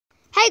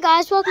Hey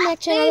guys, welcome back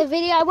to another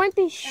video. I won't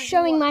be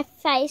showing my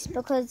face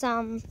because,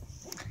 well,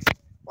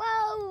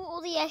 all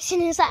the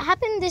accidents that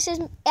happened. This is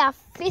our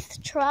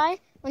 5th try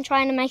on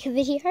trying to make a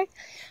video.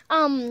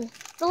 The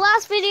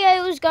last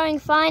video was going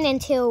fine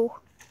until,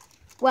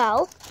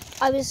 well,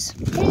 it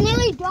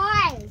nearly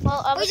died.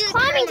 Well, I was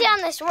climbing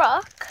down this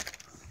rock,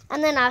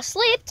 and then I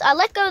slipped. I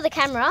let go of the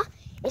camera.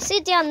 It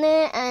slid down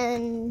there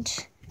and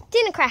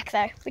didn't crack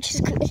though, which is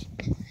good.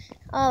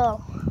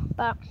 Oh,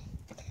 but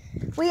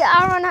we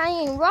are on a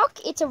hanging rock.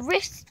 It's a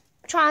risk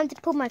trying to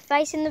put my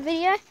face in the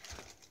video,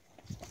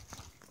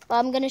 but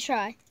I'm going to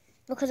try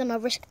because I'm a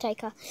risk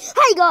taker.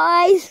 Hey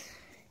guys!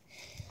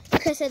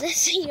 Okay, so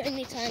this is the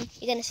only time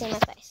you're going to see my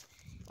face.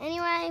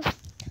 Anyway,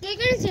 you're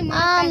going to see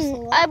my face a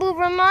lot. I will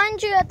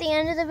remind you at the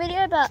end of the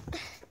video, but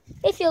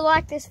if you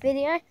like this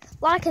video,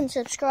 like and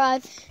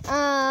subscribe.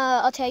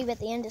 I'll tell you at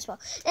the end as well.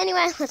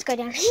 Anyway, let's go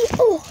down here.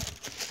 Oh,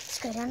 let's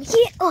go down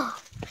here. Oh.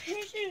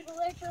 This is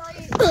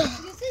literally,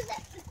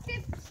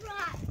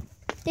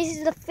 This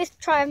is the 5th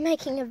try of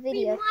making a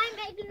video. We might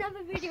make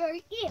another video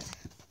if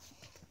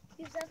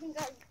this doesn't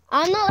go.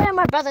 I'm not letting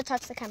my brother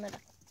touch the camera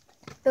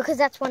because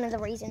that's one of the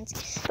reasons.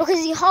 Because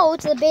he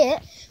holds the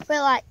bit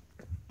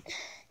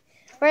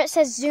where it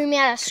says zoom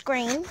out a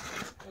screen.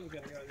 I'm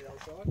going to go to the other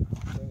side.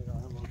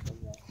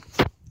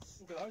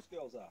 Look at those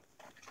girls up.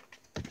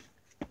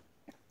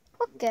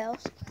 What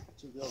girls?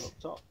 2 girls up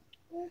top.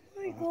 Oh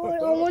my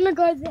god, I want to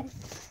go there.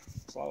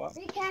 Slow up.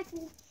 Be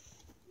careful.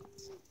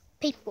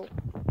 People.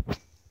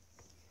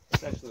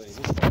 It's actually this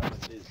way than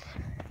it is.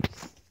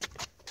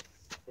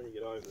 When you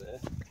get over there.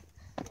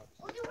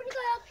 Oh, do you want to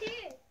go up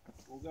here?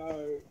 We'll go.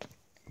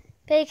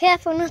 Be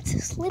careful not to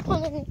slip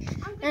on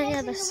any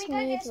other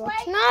smooth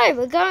rocks. No,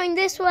 we're going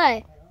this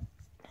way.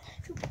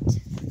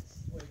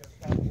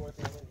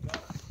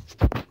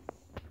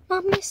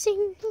 I'm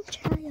missing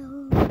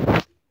child.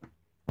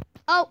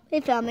 Oh,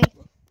 he found me.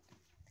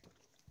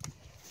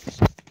 This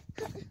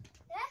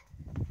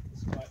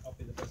might not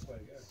be the best way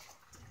to go.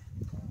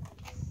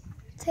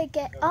 To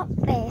get up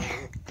there.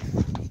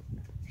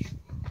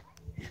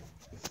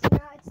 No,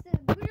 it's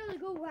the really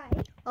good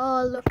way.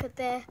 Oh, look at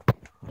there.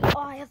 The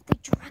eye of the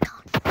dragon.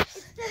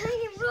 It's the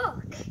hanging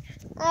rock.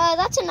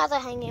 That's another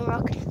hanging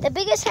rock. The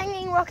biggest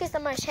hanging rock is the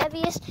most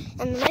heaviest,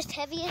 and the most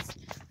heaviest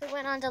we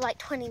went under like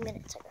 20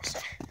 minutes ago. So.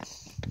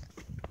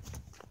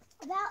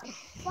 About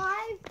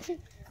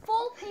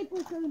 4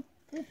 people can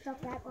lift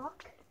up that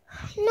rock.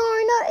 No,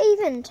 not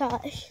even,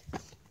 Tosh.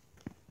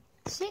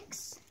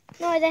 6?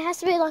 No, there has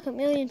to be like 1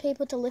 million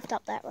people to lift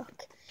up that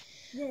rock.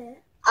 Yeah.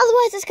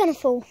 Otherwise, it's going to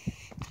fall.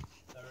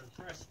 They were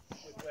impressed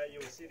with where you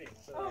were sitting,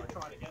 so they were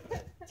trying to get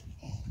there.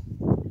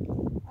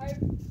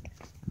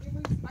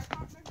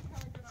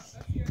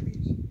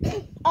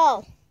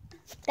 Oh,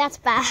 that's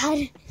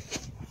bad.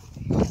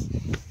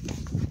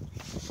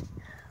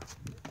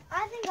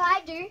 I think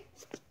I do.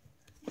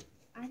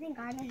 I think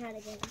I know how to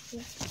get up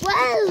here.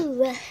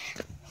 Whoa!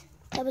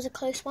 That was a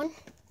close one.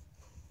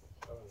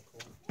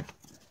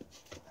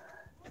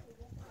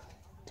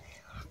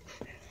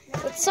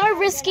 It's so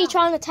risky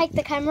trying to take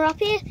the camera up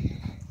here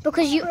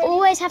because you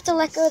always have to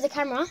let go of the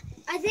camera.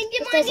 I think you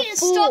If might there's need a to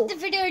stop pool. the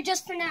video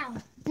just for now.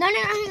 No, hang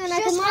on. I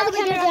Just can lie the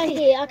hold it camera up down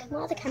here. I can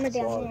lie the camera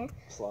down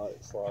Slow, here.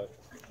 slow.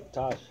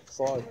 Taj,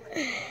 slow.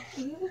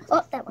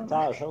 Oh, that one.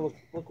 Taj,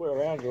 look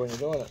around you when you're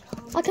doing it.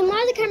 I can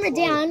lie the camera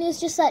down. It's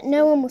just that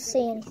no one will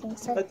see anything.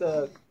 So Let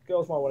the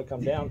girls might want to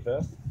come down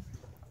first.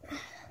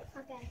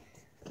 Okay.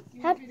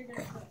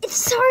 it's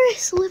so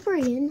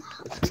slippery. And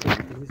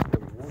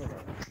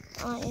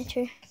oh, yeah,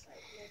 true.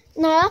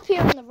 No, up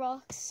here on the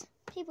rocks,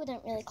 people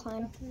don't really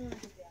climb.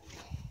 Let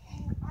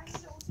the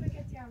girls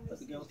get down.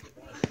 Put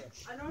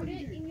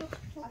it in your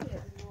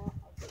pocket.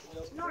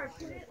 No,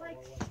 put it like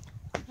here.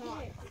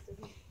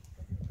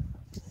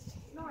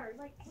 No,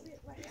 like put it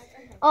like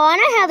okay. Oh, I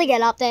know how to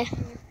get up there.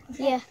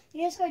 Yeah.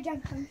 You just go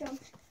jump.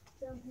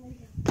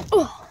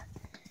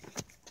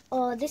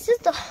 Oh, that's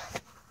the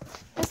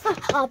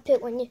hard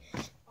bit when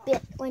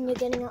you're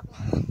getting up.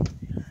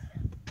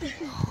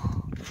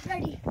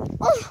 Ready.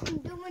 Oh, I'm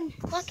doing.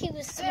 lucky it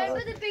was so.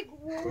 Remember the big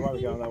We wall won't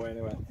be going that way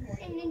anyway.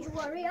 in Ninja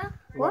Warrior?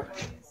 What?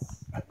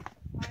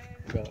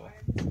 We'll go that way.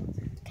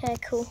 Okay,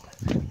 cool.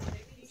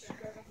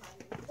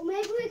 Or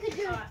maybe we could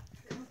do.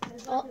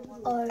 Oh.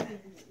 Go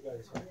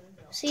this way.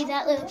 See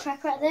that little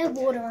crack right there?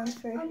 Water runs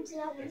through. To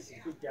that one.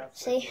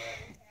 See?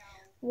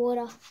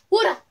 Water.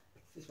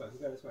 This way,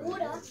 we'll go this way.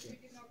 Water.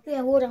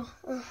 Yeah, water.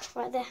 Oh,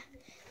 right there.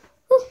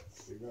 Whew.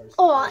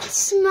 Oh, it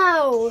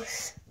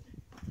smells.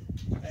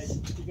 Hey,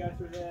 if you go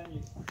through there and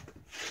you...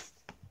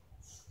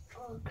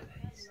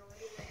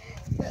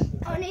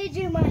 I need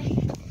to do my Oh,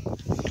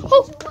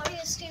 Ninja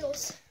Warrior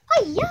skills.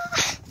 oh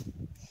yeah.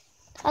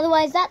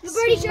 Otherwise, that's You've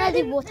already showed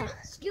muddy me water.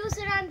 the skills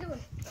that I'm doing.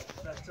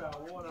 That's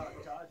water,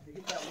 Taj. If you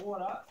hit that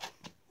water,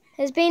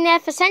 It's been there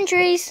for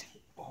centuries.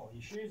 oh,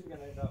 your shoes are going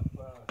to end up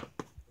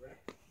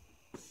wrecked.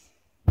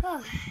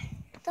 Oh,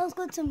 those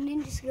got some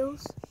ninja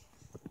skills.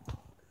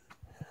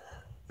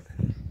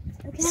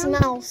 Okay,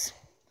 Smells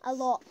a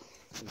lot.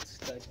 It's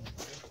taken.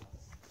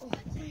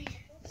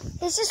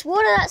 It's just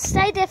water that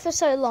stayed there for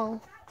so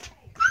long.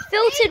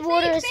 Filtered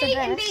water is the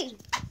best.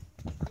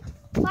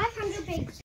 500 bees.